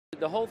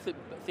The whole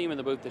theme of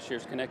the booth this year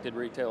is connected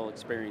retail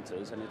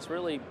experiences, and it's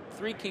really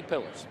three key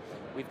pillars.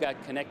 We've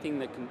got connecting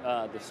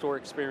the store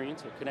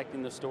experience, or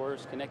connecting the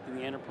stores, connecting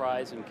the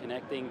enterprise, and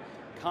connecting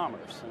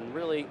commerce. And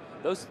really,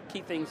 those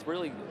key things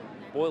really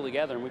boil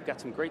together, and we've got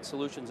some great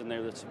solutions in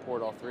there that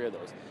support all three of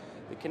those.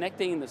 The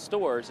connecting the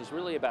stores is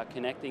really about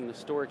connecting the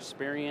store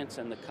experience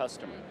and the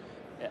customer.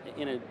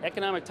 In an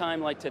economic time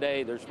like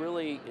today,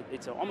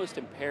 it's almost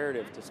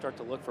imperative to start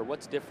to look for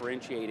what's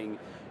differentiating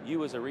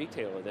you as a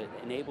retailer that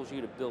enables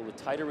you to build a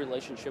tighter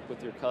relationship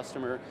with your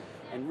customer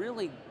and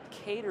really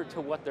cater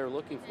to what they're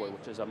looking for,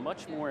 which is a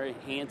much more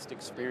enhanced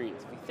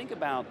experience. If you think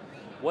about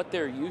what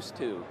they're used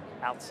to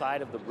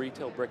outside of the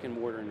retail brick and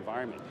mortar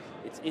environment,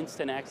 it's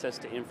instant access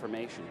to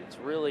information. It's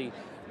really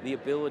the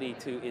ability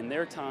to, in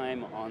their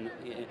time,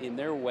 in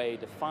their way,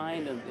 to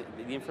find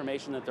the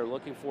information that they're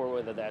looking for,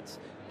 whether that's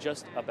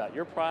just about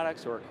your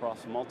products or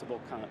across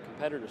multiple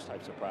competitors'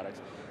 types of products.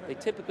 They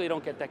typically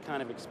don't get that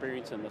kind of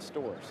experience in the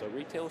store. So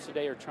retailers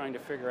today are trying to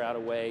figure out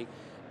a way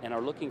and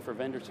are looking for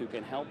vendors who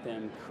can help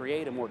them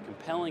create a more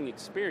compelling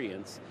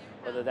experience,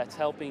 whether that's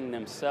helping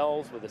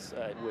themselves with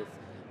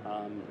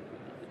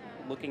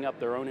looking up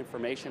their own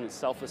information and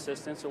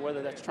self-assistance, or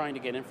whether that's trying to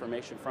get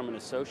information from an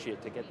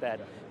associate to get that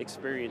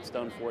experience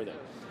done for them.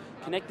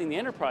 Connecting the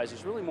enterprise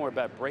is really more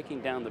about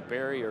breaking down the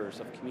barriers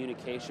of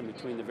communication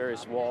between the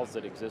various walls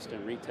that exist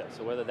in retail.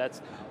 So whether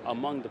that's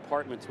among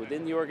departments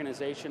within the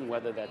organization,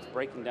 whether that's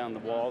breaking down the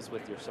walls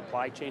with your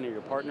supply chain or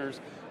your partners,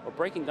 or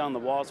breaking down the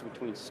walls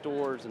between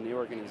stores and the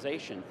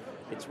organization,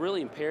 it's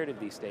really imperative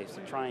these days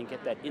to try and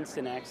get that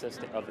instant access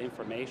of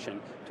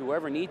information to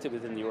whoever needs it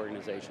within the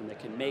organization that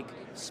can make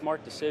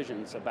smart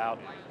decisions about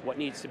what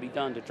needs to be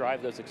done to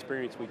drive those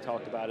experiences we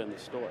talked about in the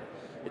store.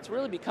 It's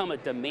really become a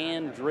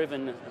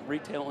demand-driven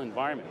retail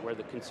environment where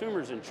the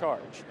consumer's in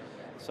charge.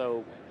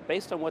 So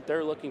based on what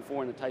they're looking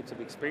for and the types of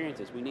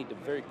experiences, we need to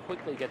very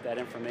quickly get that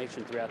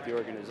information throughout the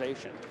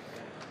organization.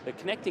 The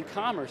connecting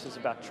commerce is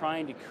about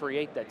trying to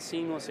create that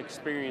seamless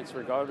experience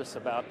regardless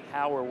about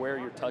how or where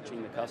you're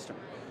touching the customer.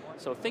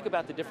 So think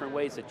about the different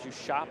ways that you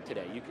shop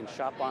today. You can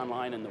shop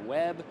online in the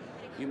web,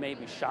 you may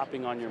be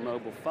shopping on your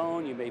mobile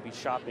phone, you may be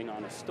shopping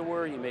on a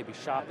store, you may be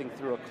shopping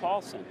through a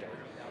call center.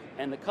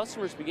 And the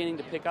customer's beginning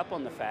to pick up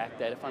on the fact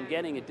that if I'm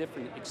getting a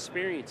different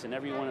experience in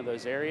every one of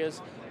those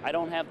areas, I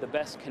don't have the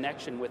best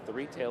connection with the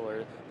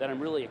retailer that I'm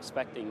really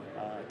expecting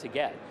to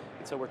get.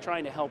 And so we're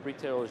trying to help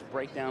retailers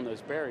break down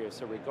those barriers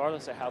so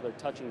regardless of how they're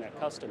touching that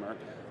customer,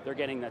 they're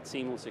getting that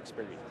seamless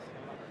experience.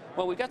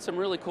 Well, we've got some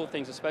really cool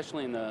things,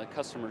 especially in the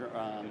customer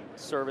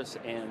service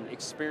and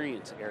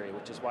experience area,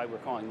 which is why we're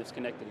calling this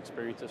Connected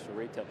Experiences for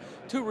Retail.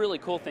 Two really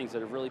cool things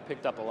that have really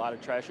picked up a lot of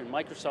traction.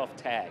 Microsoft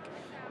Tag.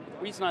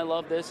 The reason I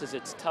love this is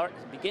it's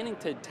beginning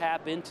to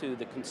tap into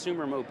the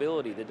consumer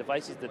mobility, the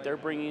devices that they're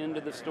bringing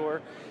into the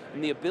store,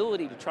 and the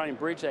ability to try and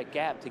bridge that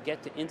gap to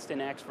get to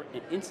instant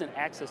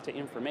access to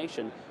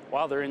information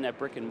while they're in that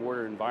brick and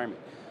mortar environment.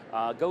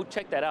 Go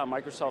check that out,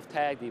 Microsoft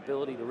Tag, the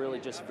ability to really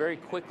just very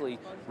quickly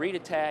read a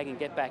tag and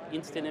get back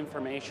instant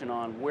information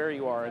on where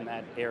you are in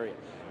that area.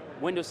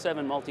 Windows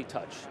 7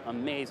 multi-touch,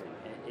 amazing.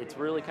 It's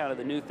really kind of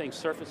the new thing.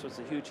 Surface was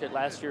a huge hit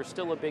last year,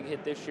 still a big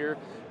hit this year.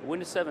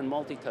 Windows 7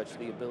 multi-touch,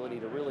 the ability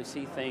to really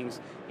see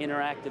things,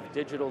 interactive,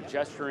 digital,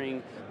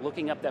 gesturing,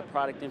 looking up that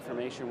product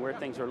information, where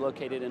things are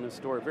located in the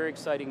store. Very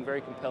exciting,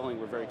 very compelling,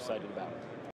 we're very excited about it.